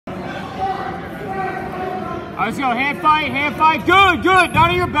Let's go. Hand fight, hand fight. Good, good. Down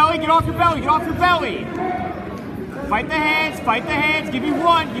to your belly. Get off your belly. Get off your belly. Fight the hands. Fight the hands. Give me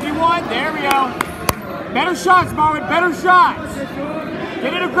one. Give me one. There we go. Better shots, Marvin. Better shots.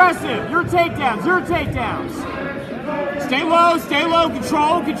 Get it aggressive. Your takedowns. Your takedowns. Stay low. Stay low.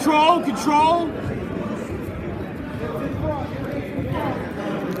 Control. Control. Control.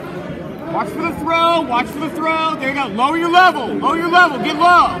 Watch for the throw. Watch for the throw. There you go. Lower your level. Lower your level. Get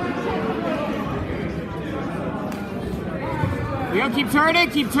low. There you go. Keep turning.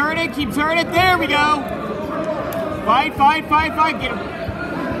 Keep turning. Keep turning. There we go. Fight, fight, fight, fight. Get him.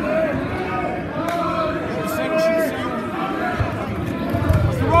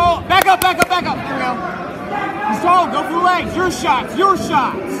 Let's roll. Back up, back up, back up. There we go. He's tall. Go for the legs. Your shots. Your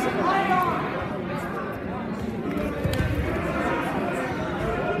shots.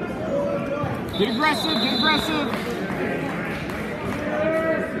 Get aggressive. Get aggressive.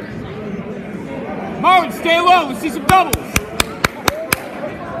 Marvin, stay low. Let's see some doubles.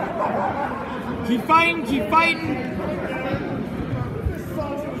 Keep fighting. Keep fighting.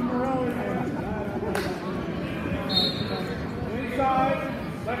 Inside.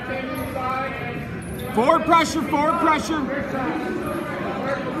 Left hand inside. Forward pressure. Forward pressure.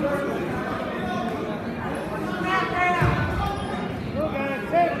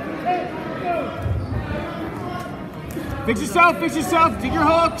 Fix yourself, fix yourself, dig your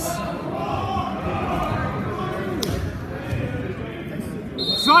hooks.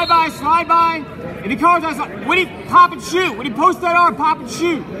 Slide by, slide by. If he calls us, when he pop and shoot, when he posts that arm, pop and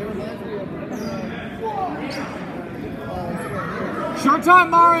shoot. Short time,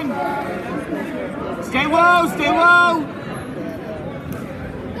 Marin. Stay low, stay low.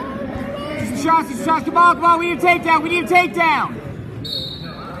 Do some shots, do some shots. Come on, come on, we need a takedown, we need a takedown.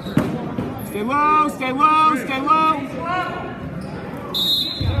 Stay low, stay low, stay low.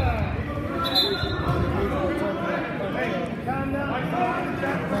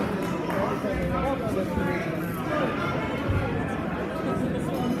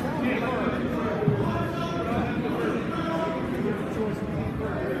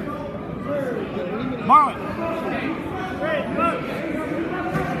 Marlon.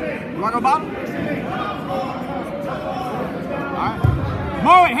 You want to go, Bob? All right.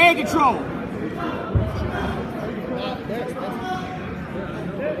 Marlon, hand control.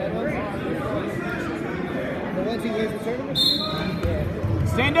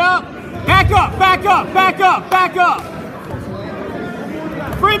 Stand up. Back up, back up, back up, back up.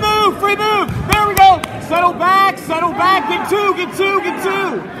 Free move, free move. There we go. Settle back, settle back. Get two, get two, get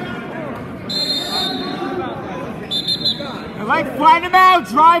two. I like flatten him out.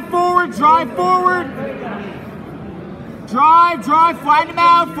 Drive forward, drive forward. Drive, drive, flatten him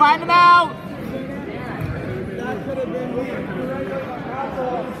out, flatten him out.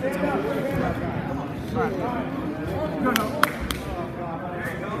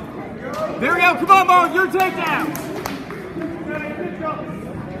 There we go. Come on, Mo. Your takedown.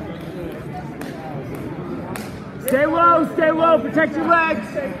 Stay low. Stay low. Protect your legs.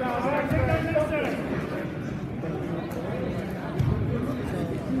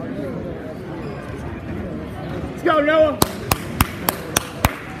 Let's go, Noah.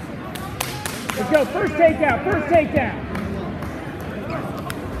 Let's go. First takedown. First takedown.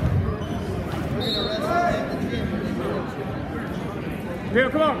 Here,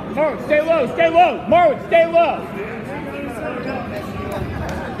 come on. Marlon, stay low. Stay low. Marlon, stay low.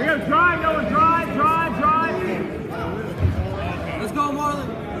 Here you go. Drive, Noah. Drive, drive, drive. Let's go, Marlon.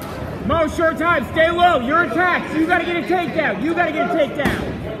 Mo, short time. Stay low. You're attacked. You got to get a takedown. You got to get a takedown.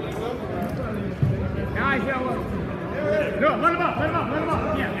 Nice, Noah. No, let him up. Let him up. Let him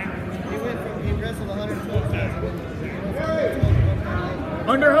up. Yeah. He wrestled 112 times.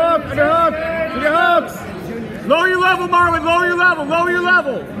 Underhook. Underhook. Get your hooks. Lower your level, Marlon. Lower your level. Lower your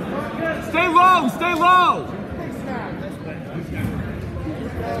level. Stay low. Stay low.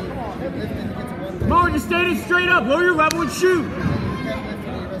 Marlon, just stay straight up. Lower your level and shoot.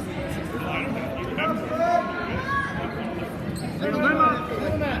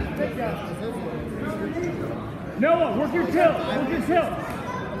 Noah, work your tilt. Work your tilt.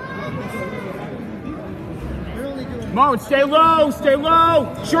 Marlon, stay low. Stay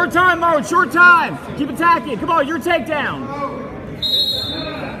low. Short time, Marlon. Short time. Keep attacking. Come on, your takedown.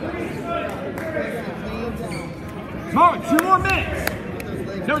 Marlon, 2 more minutes.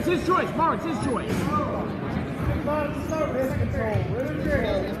 No, it's his choice. Marlon, it's his choice.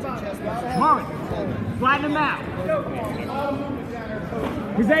 Marlon, flatten him out.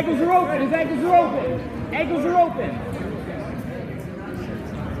 His ankles are open. His ankles are open. Ankles are open.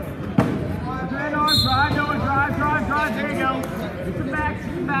 Drive, Noah, drive, drive, drive. There you go. Get the backs,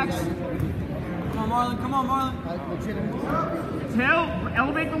 get the backs. Come on, Marlon. Come on, Marlon. Tail,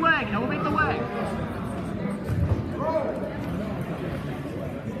 elevate the leg, elevate the leg.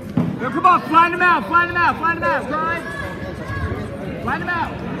 Here, come on, flatten him out, flatten him out, flatten him out, grind. Flatten him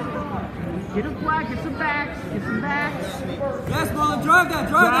out. Get him flat, get some backs, get some backs. Yes, Marlon, drive that,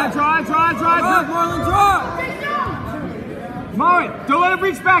 drive that. Drive, Marlon, drive. Merritt, don't let him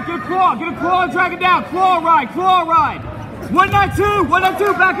reach back, get a claw and drag it down. Claw ride. 192,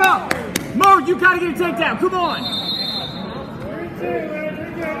 back up. Merritt, you gotta get a takedown, come on.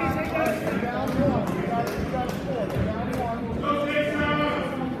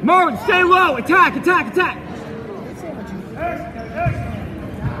 Merritt, stay low, attack.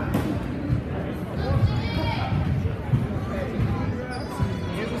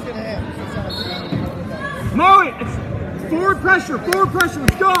 Merritt, it's forward pressure,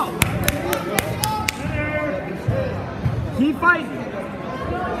 let's go. Keep fighting.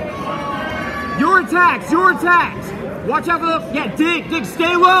 Your attacks. Watch out for the, dig,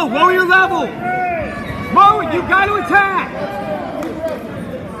 stay low, lower your level. Merritt, you got to attack.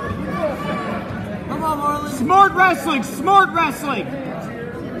 Come on, Marlon. Smart wrestling.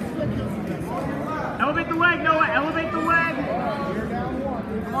 Elevate the leg, Noah, elevate the leg.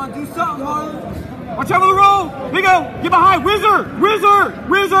 Come on, do something, Marlon. Watch out for the roll. Here we go. Get behind. Wizard.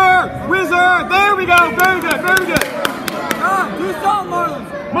 There we go. Very good. Do something, Marlon.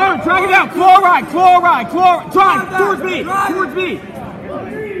 Marlon, drag it down. Claw ride. Drive towards me.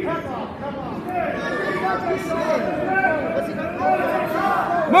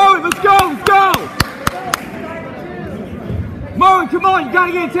 Marlon, let's go. Marlon, come on. You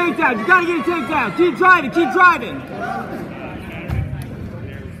gotta get a takedown. Keep driving.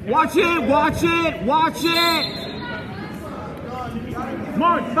 Watch it.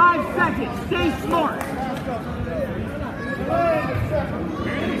 Mark, 5 seconds. Stay smart.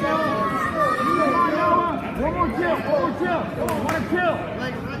 One more kill. One kill.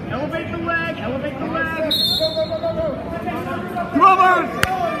 Elevate the leg. Come on,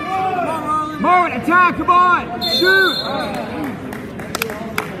 Merritt, attack, come on. Shoot. All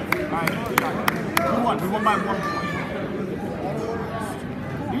right. We won by 1 point.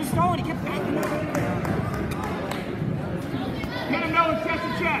 He was throwing, he kept backing up. Get him, Noah, chest to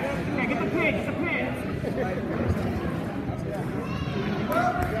chest. Yeah, get the pin.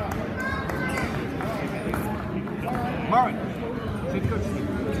 Merritt, take coach.